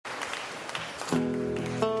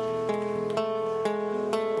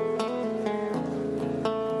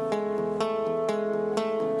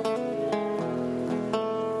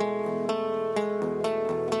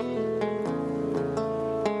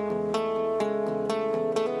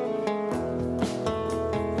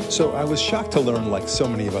So I was shocked to learn, like so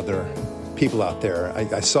many of other people out there,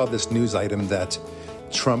 I saw this news item that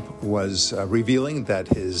Trump was revealing that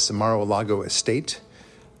his Mar-a-Lago estate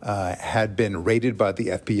had been raided by the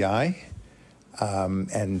FBI,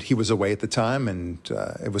 and he was away at the time, and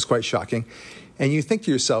it was quite shocking. And you think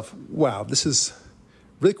to yourself, wow, this is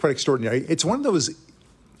really quite extraordinary. It's one of those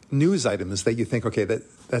news items that you think, okay,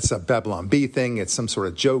 that's a Babylon Bee thing, it's some sort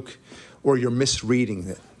of joke, or you're misreading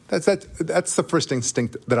it. That's the first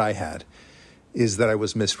instinct that I had, is that I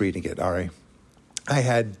was misreading it, Ari. I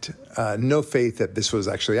had no faith that this was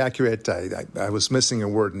actually accurate. I was missing a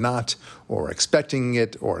word not, or expecting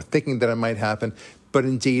it, or thinking that it might happen. But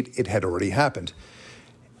indeed, it had already happened.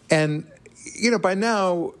 And, by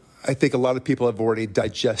now, I think a lot of people have already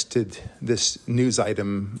digested this news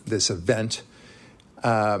item, this event.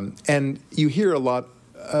 And you hear a lot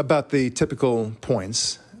about the typical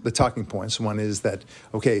points, the talking points. One is that,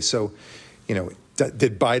 okay, so,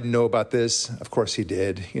 did Biden know about this? Of course he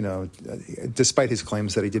did. Despite his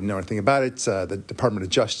claims that he didn't know anything about it, the Department of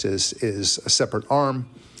Justice is a separate arm,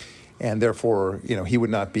 and therefore, he would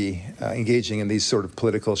not be engaging in these sort of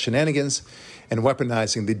political shenanigans and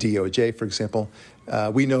weaponizing the DOJ, for example.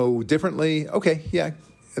 We know differently. Okay, yeah.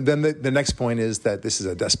 And then the next point is that this is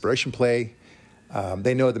a desperation play.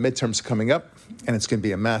 They know the midterms are coming up, and it's going to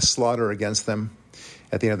be a mass slaughter against them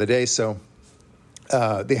at the end of the day. So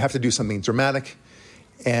they have to do something dramatic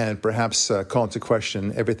and perhaps call into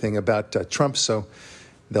question everything about Trump. So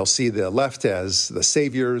they'll see the left as the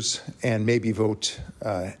saviors and maybe vote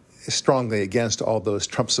strongly against all those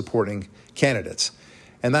Trump-supporting candidates.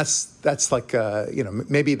 And that's like,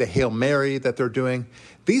 maybe the Hail Mary that they're doing.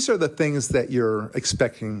 These are the things that you're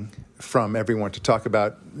expecting from everyone to talk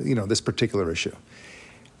about, this particular issue.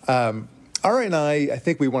 Ari and I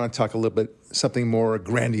think we want to talk a little bit something more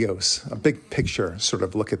grandiose, a big picture sort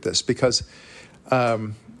of look at this, because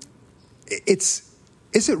is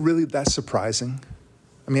it really that surprising?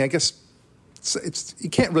 I mean, I guess it's you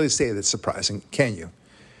can't really say that it's surprising, can you?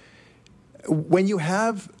 When you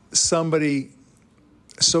have somebody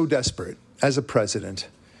so desperate as a president,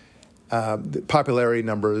 the popularity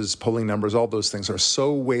numbers, polling numbers, all those things are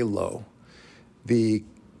so way low. The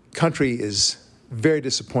country is very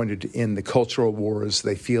disappointed in the cultural wars.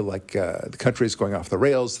 They feel like the country is going off the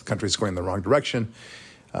rails, the country is going in the wrong direction.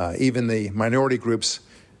 Even the minority groups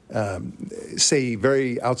say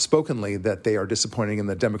very outspokenly that they are disappointed in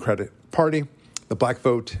the Democratic Party. The black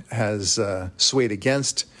vote has swayed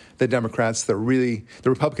against the Democrats. The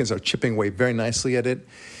Republicans are chipping away very nicely at it.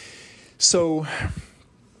 So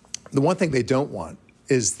the one thing they don't want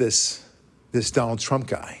is this Donald Trump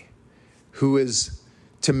guy, who is,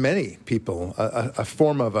 to many people, a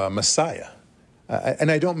form of a messiah.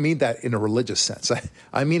 And I don't mean that in a religious sense.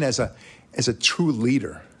 I mean as a true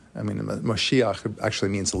leader. I mean, Mashiach actually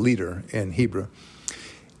means leader in Hebrew.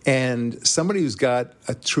 And somebody who's got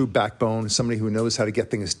a true backbone, somebody who knows how to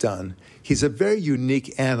get things done. He's a very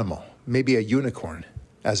unique animal, maybe a unicorn,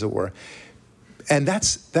 as it were. And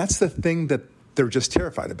that's the thing that they're just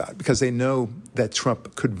terrified about, because they know that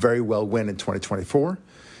Trump could very well win in 2024.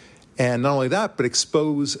 And not only that, but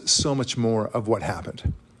expose so much more of what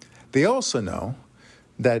happened. They also know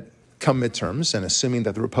that come midterms, and assuming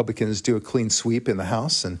that the Republicans do a clean sweep in the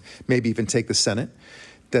House and maybe even take the Senate,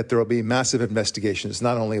 that there will be massive investigations,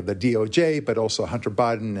 not only of the DOJ, but also Hunter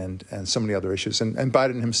Biden and so many other issues, and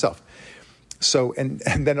Biden himself. So, and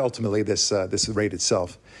then ultimately this raid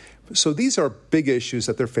itself. So these are big issues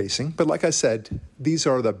that they're facing. But like I said, these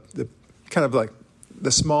are the kind of like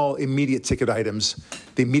the small immediate ticket items,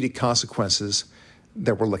 the immediate consequences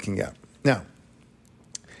that we're looking at. Now,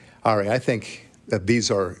 Ari, I think that these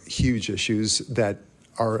are huge issues that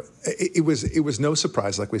are, it was no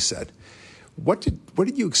surprise, like we said. What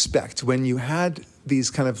did you expect when you had these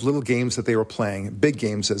kind of little games that they were playing, big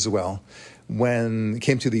games as well, when it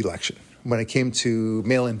came to the election, when it came to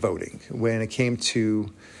mail-in voting, when it came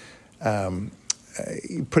to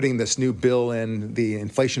putting this new bill in, the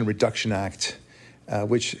Inflation Reduction Act,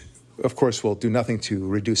 which, of course, will do nothing to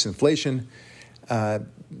reduce inflation.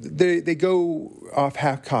 They go off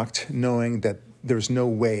half-cocked knowing that there's no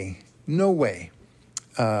way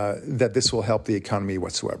that this will help the economy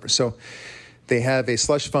whatsoever. So they have a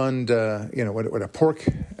slush fund, what a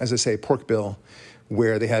pork bill,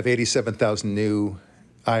 where they have 87,000 new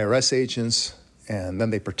IRS agents, and then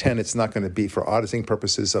they pretend it's not going to be for auditing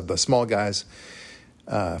purposes of the small guys.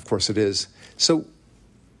 Of course it is. So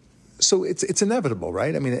it's inevitable,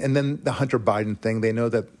 right? I mean, and then the Hunter Biden thing, they know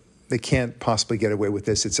that they can't possibly get away with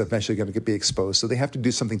this. It's eventually going to be exposed. So they have to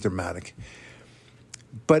do something dramatic.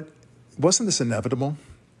 But wasn't this inevitable?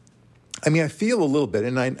 I mean, I feel a little bit,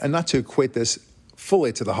 and not to equate this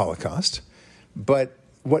fully to the Holocaust, but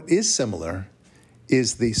what is similar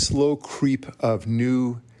is the slow creep of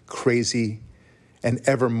new, crazy, and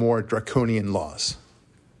ever more draconian laws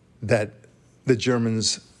that the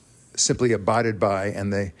Germans simply abided by,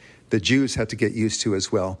 and the Jews had to get used to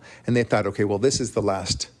as well. And they thought, okay, well, this is the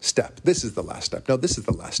last step. This is the last step. No, this is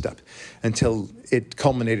the last step. Until it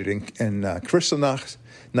culminated in Kristallnacht,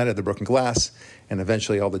 Night of the Broken Glass, and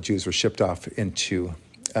eventually all the Jews were shipped off into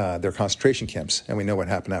their concentration camps. And we know what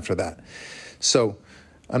happened after that. So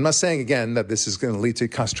I'm not saying, again, that this is going to lead to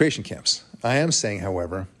concentration camps. I am saying,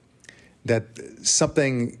 however, that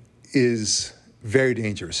something is very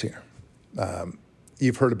dangerous here.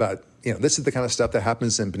 You've heard about, this is the kind of stuff that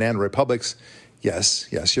happens in banana republics. Yes,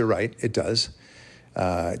 you're right, it does.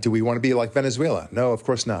 Do we want to be like Venezuela? No, of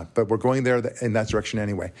course not. But we're going there in that direction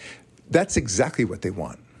anyway. That's exactly what they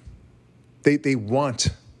want. They want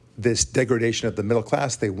this degradation of the middle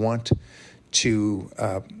class. They want to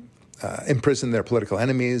imprison their political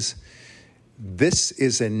enemies. This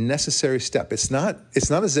is a necessary step. It's not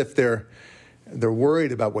as if they're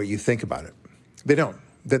worried about what you think about it. They don't.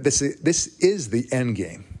 That this is the end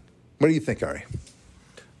game. What do you think, Ari?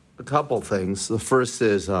 A couple things. The first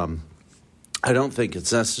is I don't think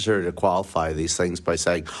it's necessary to qualify these things by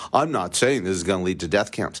saying, I'm not saying this is going to lead to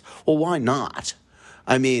death camps. Well, why not?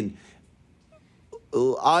 I mean,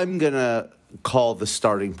 I'm going to call the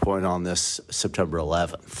starting point on this September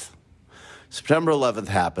 11th. September 11th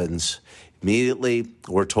happens. Immediately,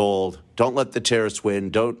 we're told, don't let the terrorists win,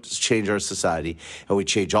 don't change our society. And we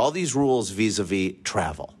change all these rules vis-a-vis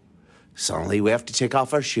travel. Suddenly, we have to take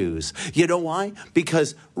off our shoes. You know why?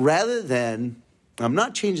 Because rather than, I'm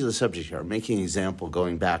not changing the subject here, I'm making an example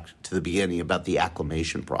going back to the beginning about the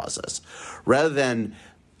acclimation process. Rather than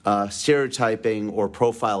stereotyping or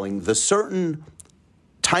profiling the certain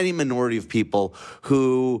tiny minority of people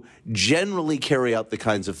who generally carry out the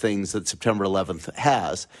kinds of things that September 11th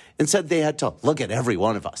has. Instead, they had to look at every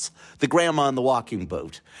one of us. The grandma in the walking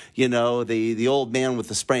boot, the old man with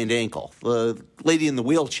the sprained ankle, the lady in the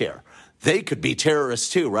wheelchair. They could be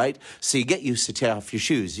terrorists too, right? So you get used to take off your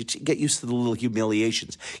shoes. You get used to the little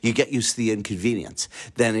humiliations. You get used to the inconvenience.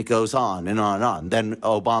 Then it goes on and on and on. Then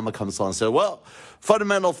Obama comes along and says, well,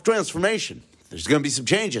 fundamental transformation. There's going to be some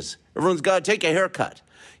changes. Everyone's got to take a haircut.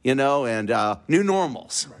 And new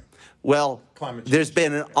normals. Right. Well, there's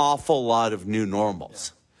been an awful lot of new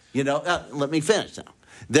normals. Yeah. Let me finish now.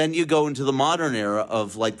 Then you go into the modern era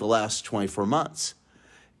of like the last 24 months.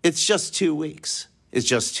 It's just 2 weeks. It's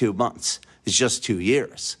just 2 months. It's just 2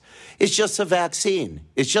 years. It's just a vaccine.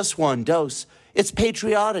 It's just one dose. It's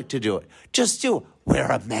patriotic to do it. Just do it. Wear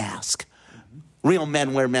a mask. Mm-hmm. Real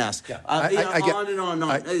men wear masks. Yeah. I get, on and on and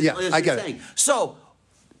on. I get it. So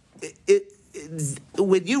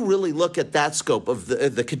when you really look at that scope of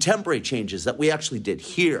the contemporary changes that we actually did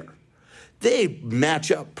here, they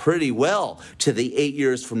match up pretty well to the 8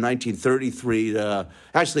 years from 1933 to,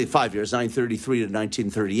 actually 5 years, 1933 to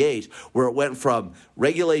 1938, where it went from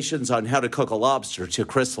regulations on how to cook a lobster to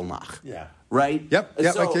Kristallnacht. Yeah. Right? Yep.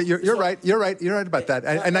 So, okay. You're right. You're right about that.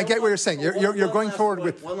 And I get what you're saying. You're going forward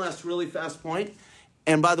with... One last really fast point.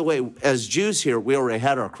 And by the way, as Jews here, we already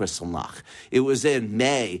had our Kristallnacht. It was in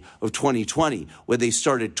May of 2020 where they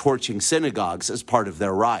started torching synagogues as part of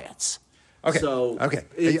their riots. Okay. So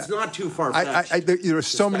it's not too far-fetched. There are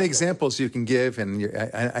so many examples you can give, and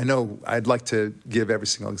I know I'd like to give every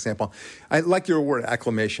single example. I like your word,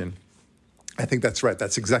 acclimation. I think that's right.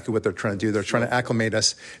 That's exactly what they're trying to do. They're trying to acclimate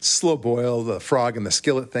us, slow boil the frog and the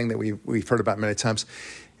skillet thing that we've heard about many times.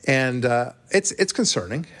 And it's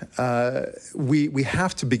concerning. We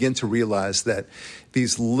have to begin to realize that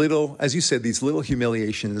these little, as you said, these little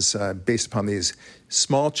humiliations based upon these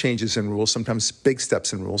small changes in rules, sometimes big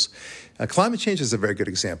steps in rules. Climate change is a very good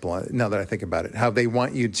example, now that I think about it, how they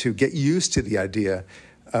want you to get used to the idea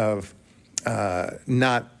of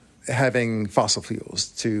not having fossil fuels,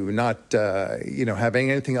 to not having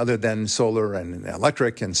anything other than solar and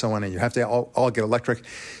electric and so on, and you have to all get electric.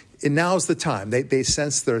 And now's the time. They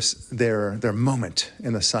sense their moment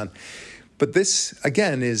in the sun. But this,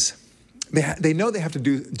 again, is they know they have to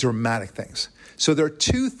do dramatic things. So there are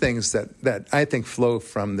two things that I think flow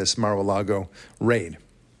from this Mar-a-Lago raid.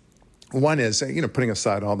 One is, putting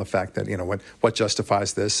aside all the fact that, what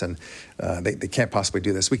justifies this and they can't possibly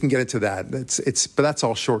do this. We can get into that. But that's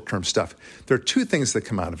all short-term stuff. There are two things that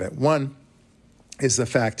come out of it. One is the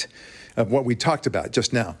fact of what we talked about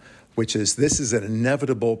just now, which is this is an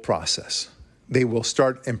inevitable process. They will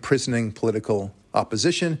start imprisoning political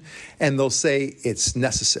opposition, and they'll say it's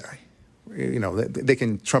necessary. They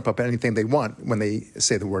can trump up anything they want when they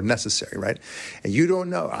say the word necessary, right? And you don't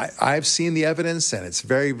know. I've seen the evidence, and it's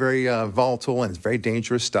very, very volatile, and it's very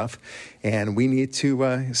dangerous stuff. And we need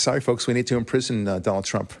to, sorry, folks, we need to imprison Donald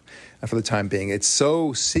Trump for the time being. It's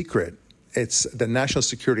so secret. The national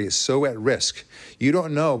security is so at risk. You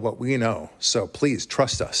don't know what we know. So please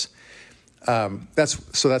trust us.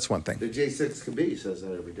 That's one thing. The J6 committee says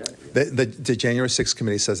that every day. Yeah. The January 6th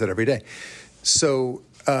committee says that every day. So,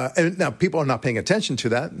 and now people are not paying attention to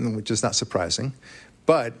that, which is not surprising.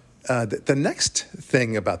 But the next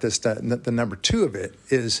thing about this, the number two of it,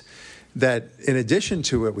 is that in addition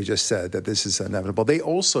to what we just said, that this is inevitable, they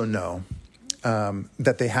also know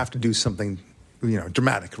that they have to do something,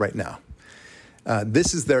 dramatic right now.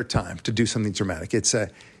 This is their time to do something dramatic.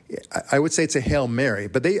 I would say it's a Hail Mary,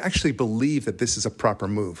 but they actually believe that this is a proper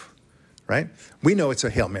move, right? We know it's a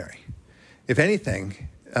Hail Mary. If anything,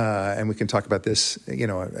 and we can talk about this,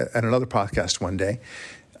 at another podcast one day,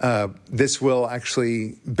 this will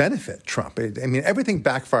actually benefit Trump. Everything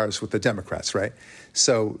backfires with the Democrats, right?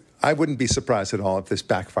 So I wouldn't be surprised at all if this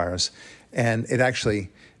backfires, and it actually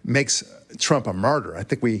makes Trump a martyr. I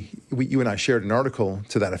think you and I shared an article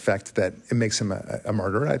to that effect that it makes him a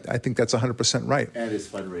martyr. I think that's 100% right. And his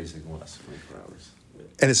fundraising last 24 hours.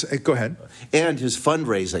 And go ahead. And his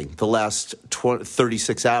fundraising, the last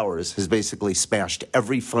 36 hours, has basically smashed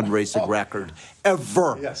every fundraising record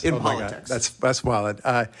ever in politics. That's wild.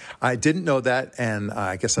 I didn't know that, and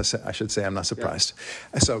I guess I should say I'm not surprised.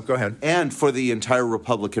 Yeah. So go ahead. And for the entire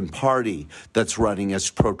Republican Party that's running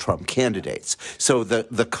as pro-Trump candidates. So the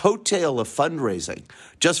coattail of fundraising,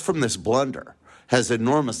 just from this blunder, has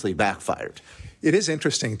enormously backfired. It is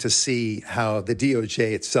interesting to see how the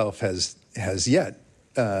DOJ itself has yet.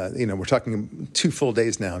 We're talking 2 full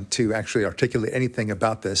days now to actually articulate anything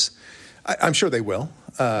about this. I'm sure they will,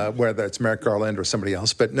 whether it's Merrick Garland or somebody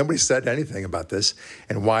else, but nobody said anything about this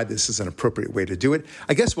and why this is an appropriate way to do it.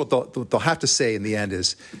 I guess what they'll have to say in the end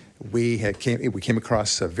is we came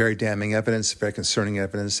across very damning evidence, very concerning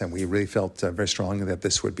evidence, and we really felt very strongly that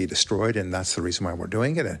this would be destroyed, and that's the reason why we're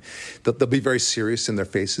doing it. And they'll be very serious in their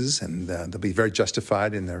faces, and they'll be very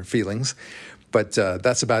justified in their feelings, but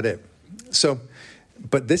that's about it.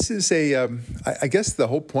 But this is I guess the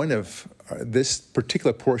whole point of this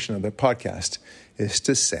particular portion of the podcast is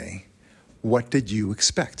to say, what did you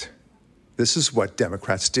expect? This is what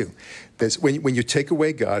Democrats do. When you take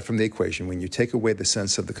away God from the equation, when you take away the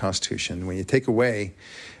sense of the Constitution, when you take away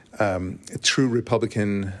a true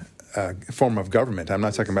Republican form of government, I'm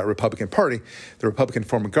not talking about Republican Party, the Republican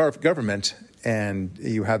form of government, and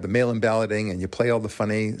you have the mail-in balloting, and you play all the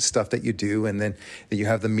funny stuff that you do, and then you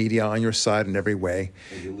have the media on your side in every way.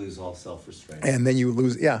 And you lose all self-restraint. And then you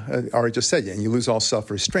lose, Ari just said, and you lose all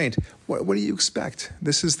self-restraint. What do you expect?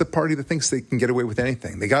 This is the party that thinks they can get away with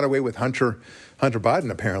anything. They got away with Hunter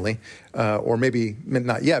Biden, apparently, or maybe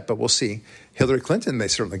not yet, but we'll see. Hillary Clinton, they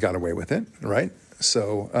certainly got away with it, right?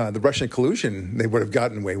 So the Russian collusion, they would have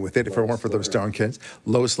gotten away with it if it weren't for those darn kids.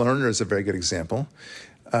 Lois Lerner is a very good example.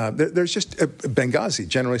 There's just Benghazi,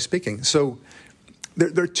 generally speaking. So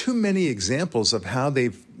there are too many examples of how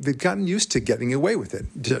they've gotten used to getting away with it.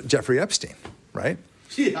 Jeffrey Epstein, right?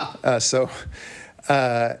 Yeah.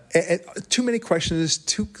 Too many questions,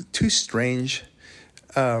 too strange.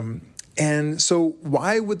 And so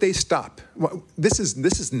why would they stop? This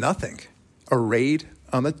is nothing. A raid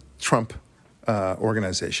on the Trump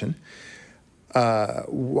organization. They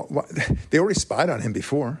already spied on him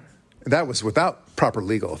before. That was without proper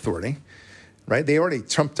legal authority, right? They already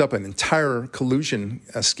trumped up an entire collusion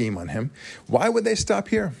scheme on him. Why would they stop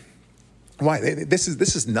here? Why? This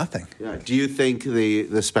is nothing. Yeah. Do you think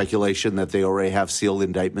the speculation that they already have sealed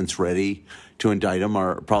indictments ready to indict him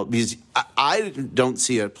are probably because I don't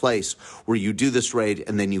see a place where you do this raid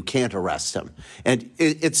and then you can't arrest him. And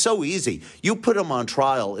it's so easy. You put him on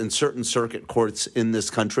trial in certain circuit courts in this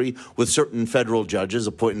country with certain federal judges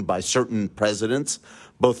appointed by certain presidents,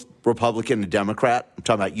 both Republican and Democrat. I'm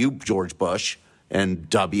talking about you, George Bush, and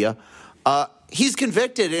W. He's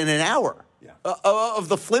convicted in an hour of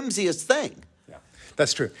the flimsiest thing. Yeah,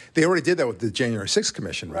 that's true. They already did that with the January 6th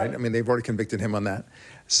Commission, right? I mean, they've already convicted him on that.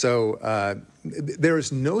 So there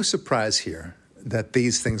is no surprise here that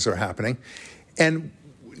these things are happening. And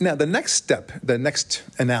now the next step, the next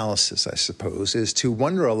analysis, I suppose, is to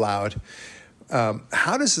wonder aloud,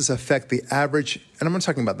 how does this affect the average, and I'm not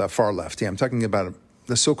talking about the far left, I'm talking about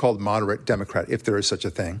the so-called moderate Democrat, if there is such a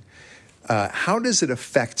thing. How does it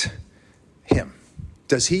affect him?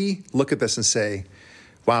 Does he look at this and say,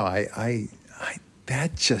 wow, I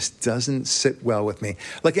that just doesn't sit well with me.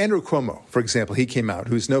 Like Andrew Cuomo, for example, he came out,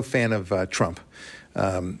 who's no fan of Trump.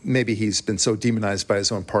 Maybe he's been so demonized by his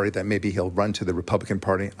own party that maybe he'll run to the Republican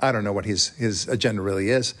Party. I don't know what his agenda really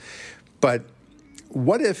is. But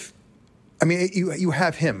what if, I mean, you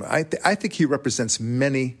have him. I think he represents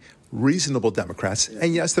many reasonable Democrats.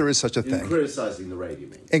 And yes, there is such a thing. In criticizing the rate, you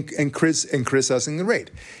mean? And criticizing the rate.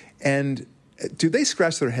 And do they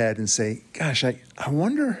scratch their head and say, gosh, I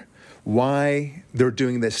wonder why they're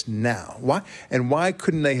doing this now? Why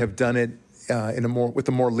couldn't they have done it with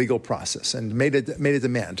a more legal process and made a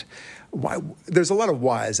demand? Why? There's a lot of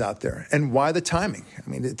whys out there, and why the timing? I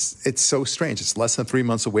mean, it's so strange. It's less than 3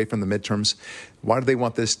 months away from the midterms. Why do they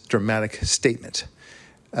want this dramatic statement?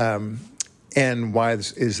 And why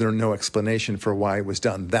is there no explanation for why it was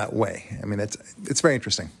done that way? I mean, it's very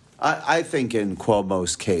interesting. I think in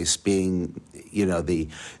Cuomo's case, being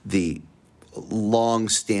the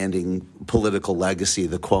long-standing political legacy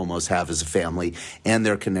the Cuomos have as a family and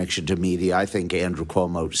their connection to media, I think Andrew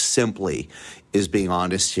Cuomo simply is being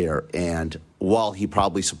honest here. And while he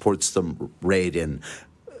probably supports the raid in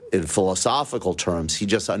philosophical terms, he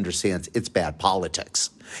just understands it's bad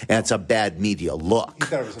politics. And it's a bad media look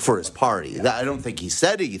for his party. Yeah. I don't think he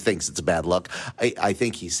said he thinks it's a bad look. I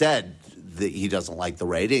think he said that he doesn't like the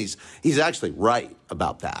raid. He's actually right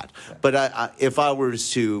about that. Yeah. But if I were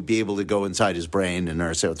to be able to go inside his brain and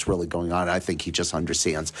understand what's really going on, I think he just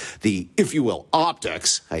understands the, if you will,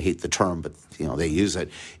 optics. I hate the term, but they use it.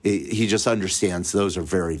 He just understands those are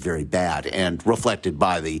very, very bad and reflected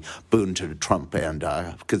by the boon to Trump and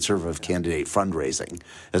conservative candidate fundraising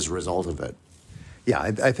as a result of it. Yeah,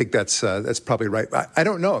 I think that's probably right. I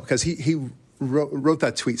don't know, because he wrote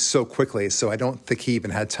that tweet so quickly, so I don't think he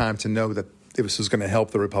even had time to know that this was going to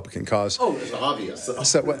help the Republican cause. Oh, it was obvious.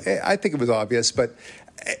 So I think it was obvious, but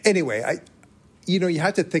anyway, you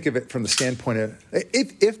have to think of it from the standpoint of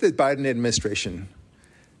if the Biden administration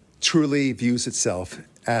truly views itself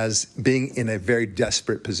as being in a very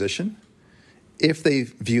desperate position, if they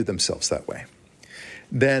view themselves that way,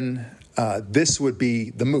 then this would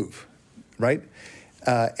be the move, right?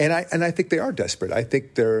 And I think they are desperate. I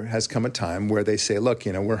think there has come a time where they say, look,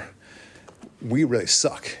 we really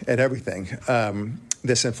suck at everything.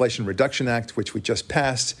 This Inflation Reduction Act, which we just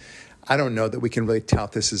passed, I don't know that we can really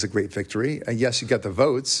tout this as a great victory. Yes, you got the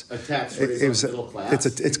votes. A tax raise on the middle class.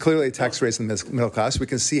 It's clearly a tax raise on the middle class. We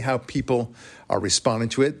can see how people are responding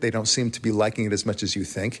to it. They don't seem to be liking it as much as you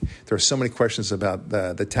think. There are so many questions about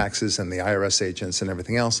the taxes and the IRS agents and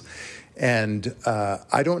everything else. And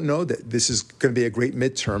I don't know that this is going to be a great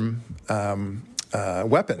midterm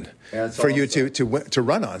weapon for you to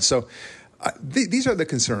run on. So these are the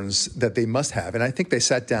concerns that they must have. And I think they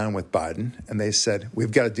sat down with Biden and they said,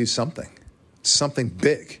 we've got to do something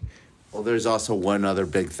big. Well, there's also one other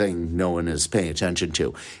big thing no one is paying attention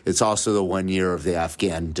to. It's also the 1 year of the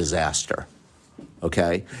Afghan disaster.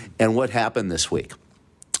 Okay? And what happened this week?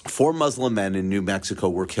 4 Muslim men in New Mexico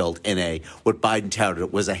were killed in what Biden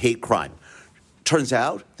touted was a hate crime. Turns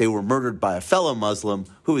out they were murdered by a fellow Muslim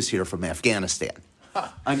who was here from Afghanistan.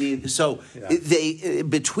 I mean, so they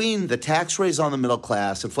between the tax raise on the middle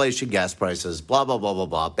class, inflation, gas prices, blah, blah, blah, blah,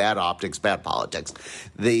 blah, bad optics, bad politics,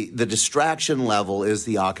 the distraction level is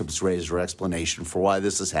the Occam's razor explanation for why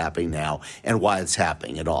this is happening now and why it's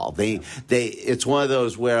happening at all. It's one of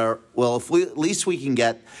those where, well, if at least we can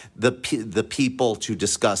get the people to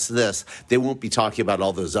discuss this, they won't be talking about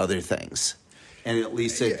all those other things. And at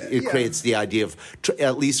least it creates the idea of,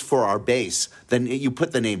 at least for our base, then you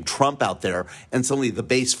put the name Trump out there, and suddenly the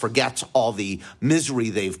base forgets all the misery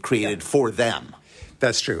they've created for them.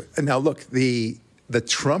 That's true. And now, look, the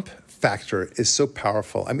Trump factor is so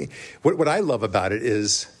powerful. I mean, what I love about it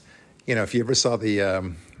is, if you ever saw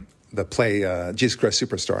the play Jesus Christ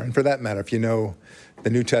Superstar, and for that matter, if you know the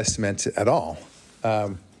New Testament at all,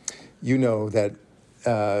 you know that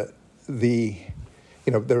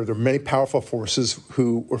there are many powerful forces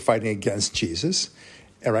who were fighting against Jesus,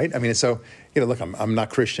 all right? I mean, so, look, I'm not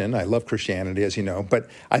Christian. I love Christianity, as you know. But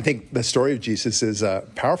I think the story of Jesus is a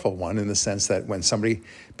powerful one in the sense that when somebody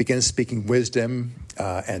begins speaking wisdom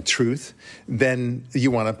and truth, then you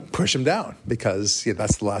want to push them down because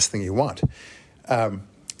that's the last thing you want. And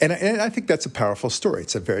I think that's a powerful story.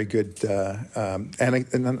 It's a very good,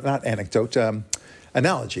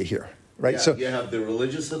 analogy here. Right. Yeah, so you have the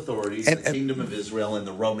religious authorities, the Kingdom of Israel, and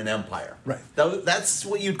the Roman Empire. Right. That's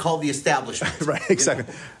what you'd call the establishment. Right.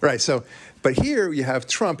 Exactly. Right. So, but here you have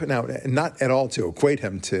Trump now, not at all to equate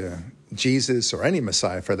him to Jesus or any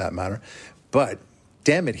Messiah for that matter, but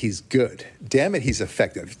damn it, he's good. Damn it, he's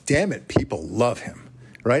effective. Damn it, people love him.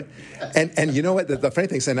 Right. And you know what? The funny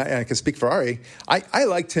thing is, and I can speak for Ari, I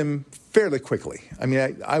liked him fairly quickly. I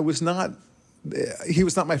mean, he was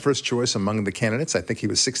not my first choice among the candidates. I think he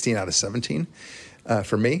was 16 out of 17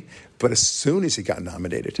 for me. But as soon as he got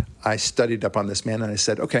nominated, I studied up on this man and I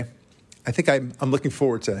said, okay, I think I'm looking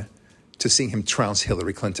forward to seeing him trounce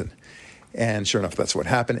Hillary Clinton. And sure enough, that's what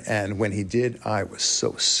happened. And when he did, I was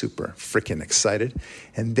so super freaking excited.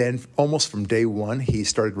 And then almost from day one, he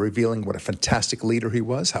started revealing what a fantastic leader he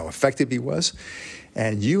was, how effective he was.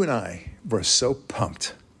 And you and I were so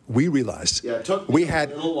pumped. We realized it took me a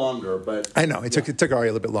little longer, but I know it took Ari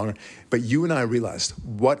a little bit longer. But you and I realized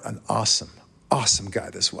what an awesome guy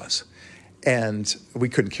this was. And we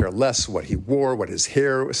couldn't care less what he wore, what his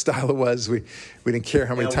hair style was. We didn't care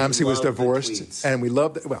how many times he was divorced. And we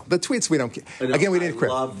loved the tweets we don't care. Again, we didn't care.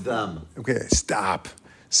 I love them. Okay, stop.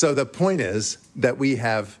 So the point is that we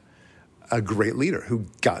have a great leader who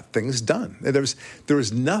got things done. There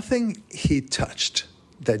was nothing he touched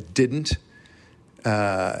that didn't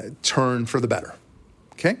turn for the better.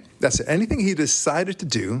 Okay? That's it. Anything he decided to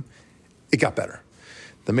do, it got better.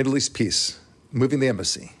 The Middle East peace, moving the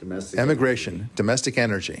embassy, immigration, domestic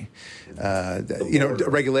energy,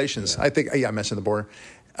 regulations. Yeah. I think, I mentioned the border.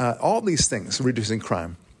 All these things, reducing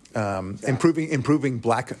crime, improving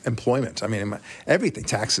black employment. I mean, everything,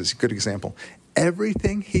 taxes, good example.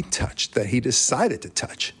 Everything he touched that he decided to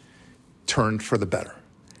touch turned for the better.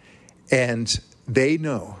 And they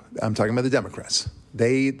know, I'm talking about the Democrats,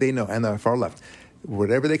 they know, and the far left,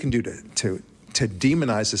 whatever they can do to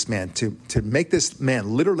demonize this man, to make this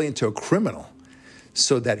man literally into a criminal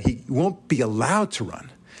so that he won't be allowed to run.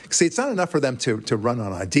 See, it's not enough for them to run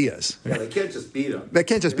on ideas. Yeah, they can't just beat him. They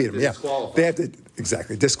can't just beat him, yeah. They have to,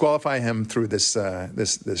 disqualify him through this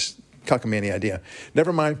cockamamie idea.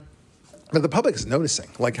 Never mind, but the public is noticing.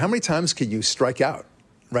 Like, how many times can you strike out,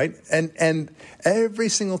 right? And every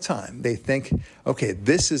single time they think, okay,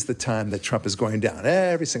 this is the time that Trump is going down.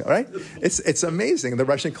 Every single, right? It's amazing. The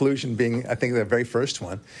Russian collusion being, I think, the very first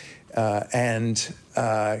one. We got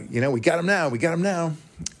him now.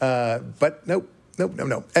 But nope.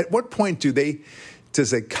 At what point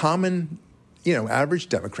does a common, average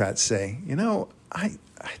Democrat say, I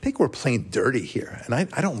think we're playing dirty here, and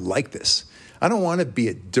I don't like this. I don't want to be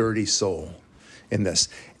a dirty soul in this.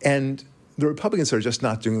 And the Republicans are just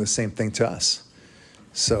not doing the same thing to us.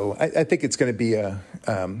 So I think it's going to be a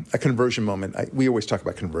conversion moment. We always talk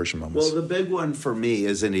about conversion moments. Well, the big one for me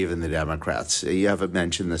isn't even the Democrats. You haven't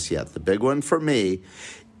mentioned this yet. The big one for me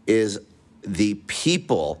is the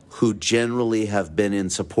people who generally have been in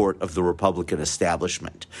support of the Republican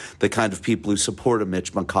establishment, the kind of people who support a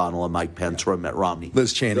Mitch McConnell, a Mike Pence, or a Mitt Romney.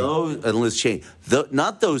 Liz Cheney. Liz Cheney.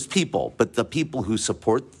 Not those people, but the people who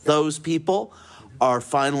support those people are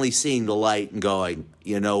finally seeing the light and going,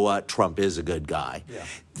 you know what, Trump is a good guy. Yeah.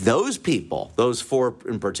 Those people, those four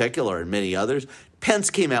in particular and many others, Pence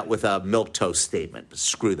came out with a milquetoast statement.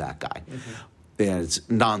 Screw that guy. Mm-hmm. And it's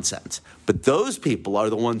nonsense. But those people are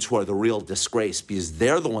the ones who are the real disgrace because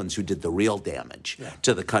they're the ones who did the real damage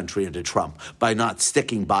to the country and to Trump by not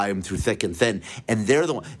sticking by him through thick and thin. And they're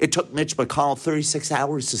the one. It took Mitch McConnell 36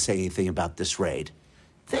 hours to say anything about this raid.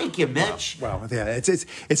 Thank you, Mitch. Wow. Yeah,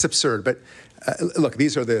 it's absurd. But look,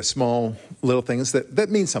 these are the small little things that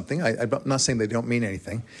mean something. I'm not saying they don't mean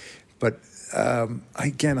anything. But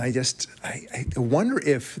again, I wonder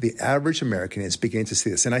if the average American is beginning to see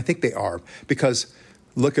this. And I think they are, because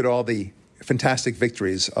look at all the fantastic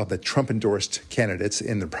victories of the Trump-endorsed candidates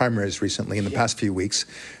in the primaries recently in the past few weeks.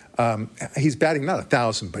 He's batting not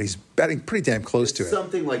 1,000, but he's batting pretty damn close to it.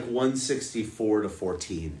 Something like 164 to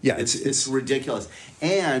 14. Yeah, it's ridiculous.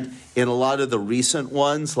 And in a lot of the recent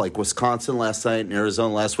ones, like Wisconsin last night and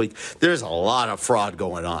Arizona last week, there's a lot of fraud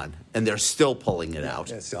going on, and they're still pulling it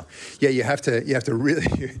out. Yeah, you have to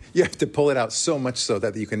really you have to pull it out so much so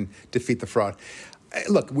that you can defeat the fraud.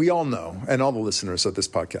 Look, we all know, and all the listeners of this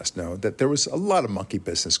podcast know, that there was a lot of monkey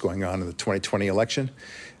business going on in the 2020 election.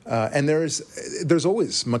 And there's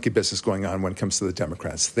always monkey business going on when it comes to the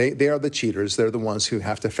Democrats. They are the cheaters. They're the ones who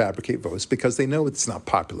have to fabricate votes because they know it's not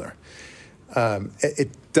popular. It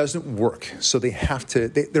doesn't work. So they have to.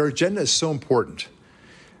 Their agenda is so important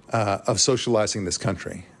of socializing this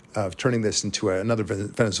country, of turning this into another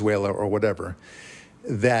Venezuela or whatever,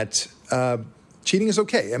 that cheating is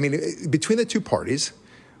okay. I mean, between the two parties,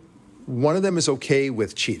 one of them is okay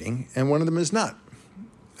with cheating and one of them is not.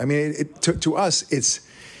 I mean, to us,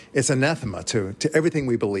 it's anathema to everything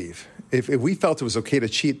we believe. If we felt it was okay to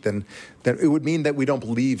cheat, then it would mean that we don't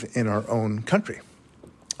believe in our own country.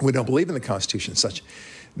 We don't believe in the Constitution and such.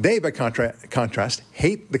 They, by contrast,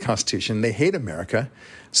 hate the Constitution. They hate America.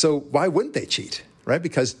 So why wouldn't they cheat, right?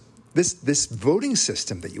 Because this voting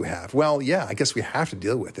system that you have, well, yeah, I guess we have to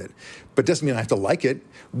deal with it, but doesn't mean I have to like it.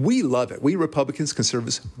 We love it. We Republicans,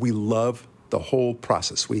 conservatives, we love the whole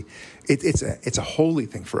process. It's a holy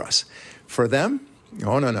thing for us. For them,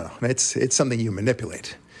 oh no, it's something you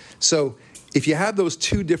manipulate. So if you have those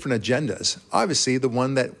two different agendas, obviously the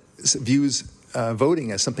one that views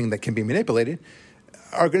voting as something that can be manipulated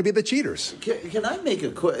are going to be the cheaters. Can I make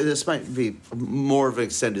a quick, this might be more of an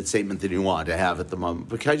extended statement than you want to have at the moment,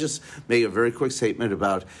 but can I just make a very quick statement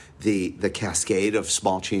about the cascade of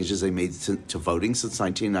small changes they made to voting since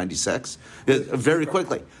 1996? Very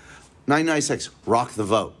quickly. 1996, Rock the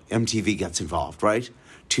Vote. MTV gets involved, right?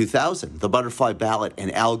 2000, the butterfly ballot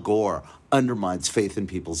and Al Gore undermines faith in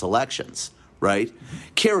people's elections, right? Mm-hmm.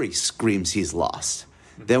 Kerry screams he's lost.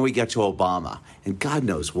 Then we get to Obama, and God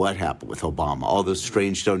knows what happened with Obama. All those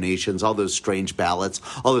strange donations, all those strange ballots,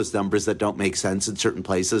 all those numbers that don't make sense in certain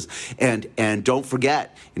places. And don't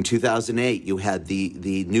forget, in 2008, you had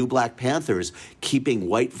the new Black Panthers keeping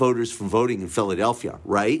white voters from voting in Philadelphia,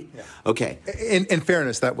 right? Yeah. Okay. In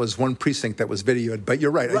fairness, that was one precinct that was videoed, but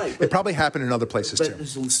you're right. It probably happened in other places, too.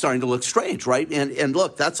 It's starting to look strange, right? And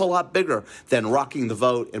look, that's a lot bigger than rocking the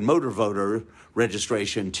vote and motor voter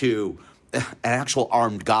registration to an actual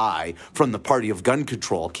armed guy from the party of gun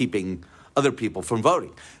control keeping other people from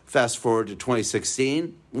voting. Fast forward to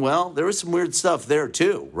 2016, well, there was some weird stuff there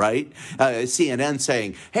too, right? CNN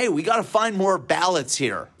saying, hey, we got to find more ballots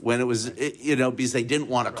here when it was, because they didn't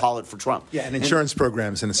want to call it for Trump. Yeah, and insurance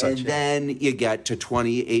programs and such. And then you get to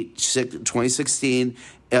 2016,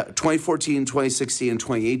 2014, 2016, and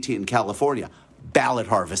 2018 in California, ballot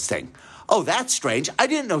harvesting. Oh, that's strange. I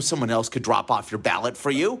didn't know someone else could drop off your ballot for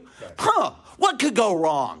you. Huh. What could go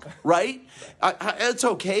wrong, right? It's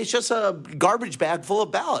okay. It's just a garbage bag full of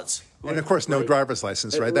ballots. And, of course, no driver's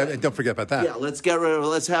license, right? Don't forget about that. Yeah,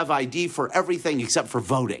 let's have ID for everything except for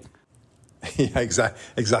voting. Yeah,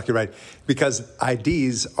 exactly right. Because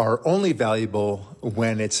IDs are only valuable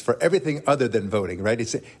when it's for everything other than voting, right?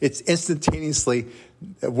 It's instantaneously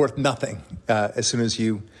worth nothing as soon as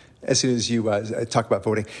you talk about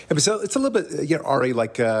voting. And so it's a little bit, Ari,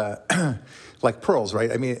 like pearls,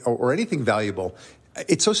 right? I mean, or anything valuable.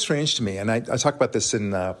 It's so strange to me, and I talk about this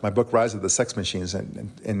in my book, Rise of the Sex Machines,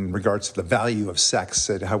 and in regards to the value of sex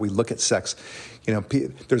and how we look at sex.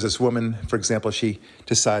 There's this woman, for example, she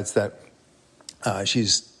decides that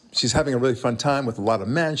she's having a really fun time with a lot of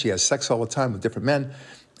men. She has sex all the time with different men.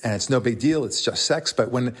 And it's no big deal. It's just sex. But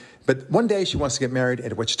one day she wants to get married,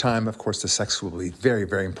 at which time, of course, the sex will be very,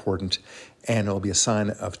 very important. And it will be a sign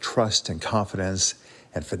of trust and confidence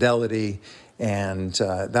and fidelity. And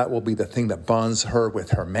that will be the thing that bonds her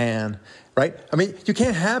with her man, right? I mean, you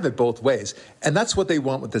can't have it both ways. And that's what they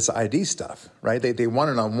want with this ID stuff, right? They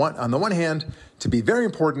want it on the one hand to be very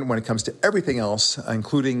important when it comes to everything else,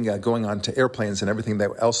 including going on to airplanes and everything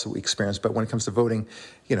else that we experience. But when it comes to voting,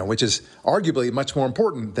 which is arguably much more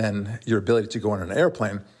important than your ability to go on an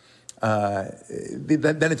airplane,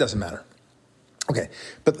 then it doesn't matter. Okay,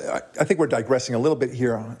 but I think we're digressing a little bit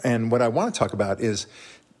here. And what I want to talk about is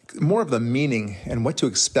more of the meaning and what to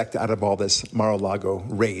expect out of all this Mar-a-Lago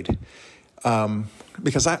raid.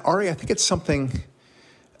 Because I think it's something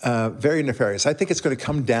very nefarious. I think it's going to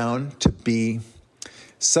come down to be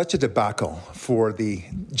such a debacle for the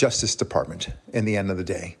Justice Department in the end of the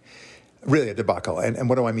day. Really a debacle. And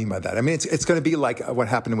what do I mean by that? I mean, it's going to be like what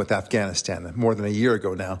happened with Afghanistan more than a year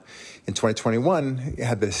ago now. In 2021, you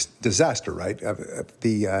had this disaster, right, of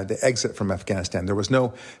the exit from Afghanistan. There was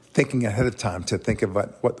no thinking ahead of time to think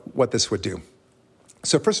about what this would do.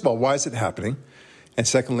 So first of all, why is it happening? And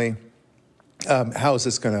secondly, how is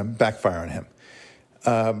this going to backfire on him?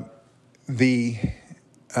 The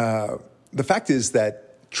fact is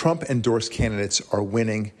that Trump-endorsed candidates are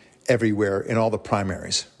winning everywhere in all the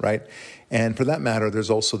primaries, right? And for that matter,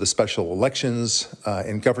 there's also the special elections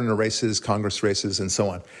in governor races, Congress races, and so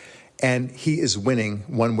on. And he is winning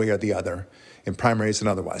one way or the other in primaries and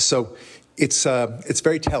otherwise. So it's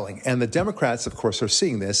very telling. And the Democrats, of course, are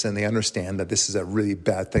seeing this, and they understand that this is a really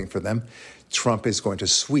bad thing for them. Trump is going to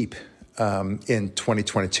sweep in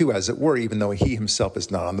 2022, as it were, even though he himself is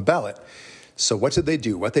not on the ballot. So what did they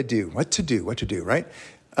do? What to do, right?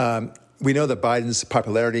 We know that Biden's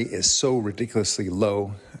popularity is so ridiculously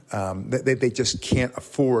low that they just can't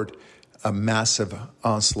afford a massive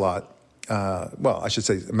onslaught, a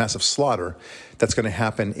massive slaughter that's going to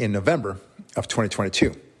happen in November of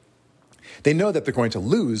 2022. They know that they're going to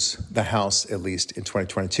lose the House, at least in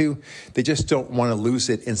 2022. They just don't want to lose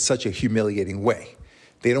it in such a humiliating way.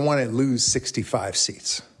 They don't want to lose 65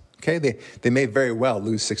 seats. Okay, they may very well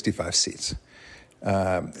lose 65 seats.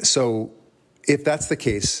 So if that's the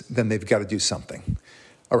case, then they've got to do something.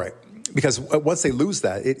 All right. Because once they lose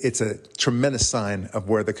that, it's a tremendous sign of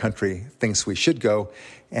where the country thinks we should go,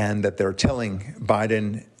 and that they're telling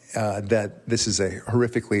Biden that this is a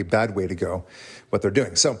horrifically bad way to go, what they're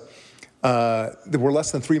doing. So we're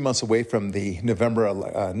less than 3 months away from the November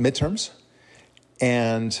midterms,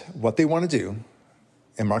 and what they want to do,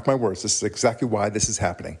 and mark my words, this is exactly why this is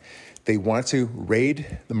happening. They want to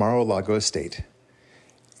raid the Mar-a-Lago estate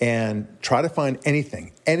and try to find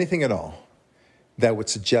anything at all, that would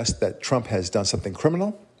suggest that Trump has done something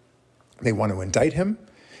criminal. They want to indict him,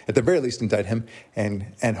 at the very least indict him,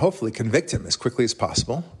 and hopefully convict him as quickly as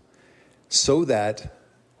possible, so that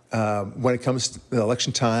when it comes to the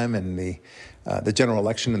election time and the general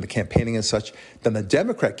election and the campaigning and such, then the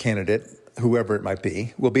Democrat candidate, whoever it might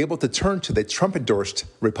be, will be able to turn to the Trump-endorsed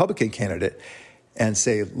Republican candidate and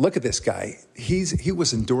say, look at this guy. He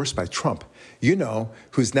was endorsed by Trump,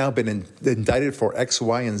 who's now been indicted for X,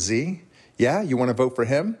 Y, and Z. Yeah, you want to vote for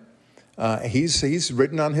him? He's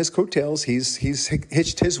ridden on his coattails. He's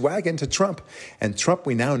hitched his wagon to Trump. And Trump,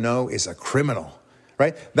 we now know, is a criminal,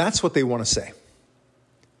 right? That's what they want to say.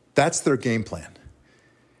 That's their game plan.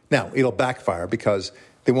 Now, it'll backfire because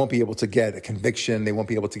they won't be able to get a conviction. They won't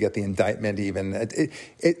be able to get the indictment even.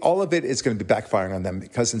 All of it is going to be backfiring on them,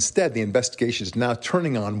 because instead the investigation is now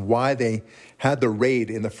turning on why they had the raid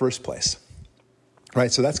in the first place. Right,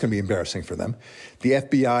 so that's going to be embarrassing for them. The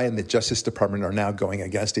FBI and the Justice Department are now going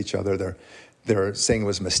against each other. They're saying it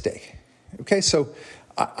was a mistake. Okay, so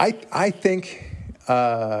I think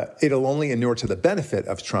it'll only inure to the benefit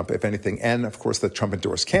of Trump, if anything, and of course the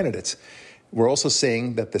Trump-endorsed candidates. We're also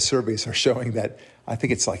seeing that the surveys are showing that I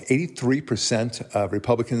think it's like 83% of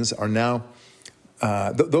Republicans are now,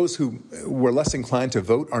 those who were less inclined to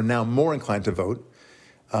vote are now more inclined to vote,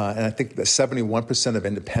 and I think that 71% of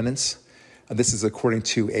independents. This is according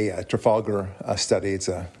to a Trafalgar study. It's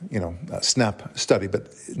a SNAP study,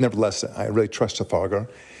 but nevertheless, I really trust Trafalgar.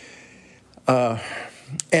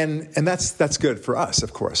 And that's good for us,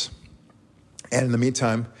 of course. And in the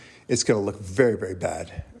meantime, it's going to look very, very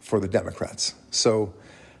bad for the Democrats. So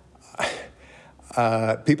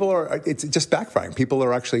it's just backfiring. People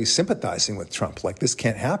are actually sympathizing with Trump, like this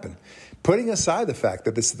can't happen. Putting aside the fact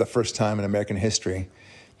that this is the first time in American history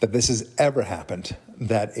that this has ever happened,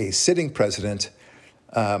 that a sitting president,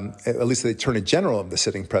 at least the attorney general of the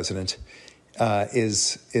sitting president,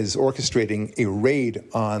 is orchestrating a raid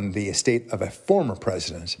on the estate of a former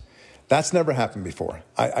president. That's never happened before.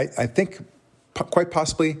 I think quite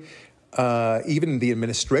possibly even the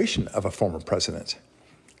administration of a former president.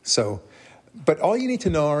 So, but all you need to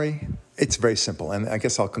know, Ari, it's very simple, and I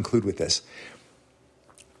guess I'll conclude with this.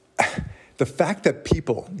 The fact that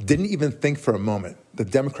people didn't even think for a moment, the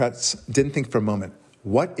Democrats didn't think for a moment,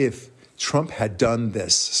 what if Trump had done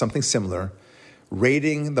this, something similar,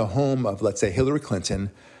 raiding the home of, let's say, Hillary Clinton,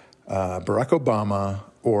 Barack Obama,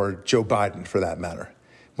 or Joe Biden, for that matter,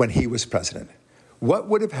 when he was president? What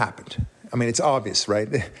would have happened? I mean, it's obvious, right?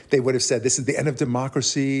 They would have said, this is the end of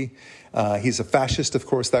democracy. He's a fascist, of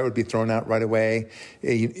course. That would be thrown out right away.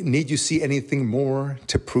 Need you see anything more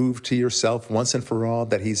to prove to yourself once and for all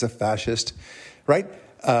that he's a fascist, right?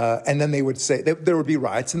 And then they would say there would be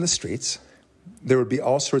riots in the streets. There would be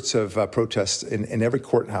all sorts of protests in every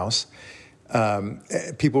courthouse.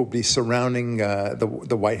 People would be surrounding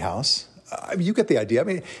the White House. You get the idea. I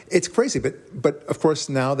mean, it's crazy, but of course,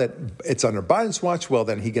 now that it's under Biden's watch, well,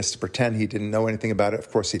 then he gets to pretend he didn't know anything about it. Of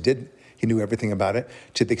course, he did. He knew everything about it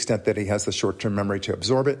to the extent that he has the short-term memory to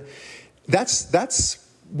absorb it. That's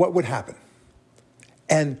what would happen.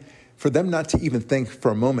 And for them not to even think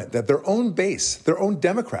for a moment that their own base, their own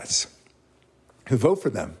Democrats who vote for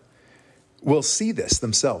them, will see this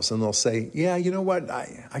themselves and they'll say, yeah, you know what?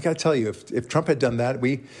 I got to tell you, if Trump had done that,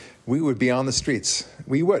 we would be on the streets.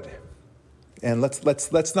 We would. And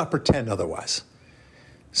let's not pretend otherwise.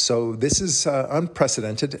 So this is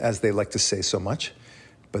unprecedented, as they like to say so much,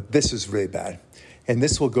 but this is really bad. And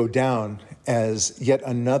this will go down as yet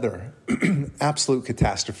another absolute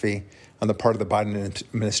catastrophe on the part of the Biden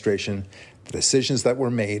administration. The decisions that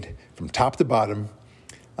were made from top to bottom.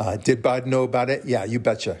 Did Biden know about it? Yeah, you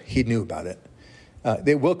betcha. He knew about it.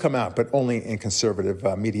 They will come out, but only in conservative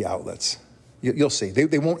media outlets. You'll see.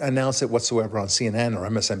 They won't announce it whatsoever on CNN or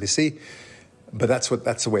MSNBC. But that's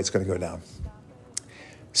the way it's going to go down.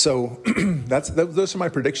 So those are my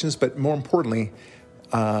predictions. But more importantly,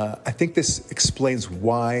 I think this explains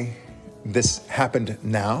why this happened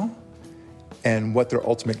now and what their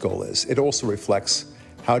ultimate goal is. It also reflects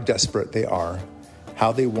how desperate they are,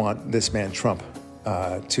 how they want this man Trump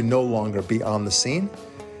to no longer be on the scene.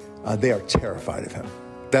 They are terrified of him.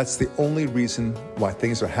 That's the only reason why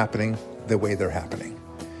things are happening the way they're happening.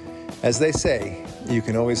 As they say, you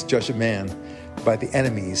can always judge a man by the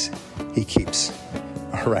enemies he keeps.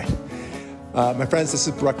 All right. My friends, this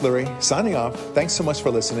is Barak Lurie signing off. Thanks so much for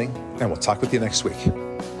listening, and we'll talk with you next week.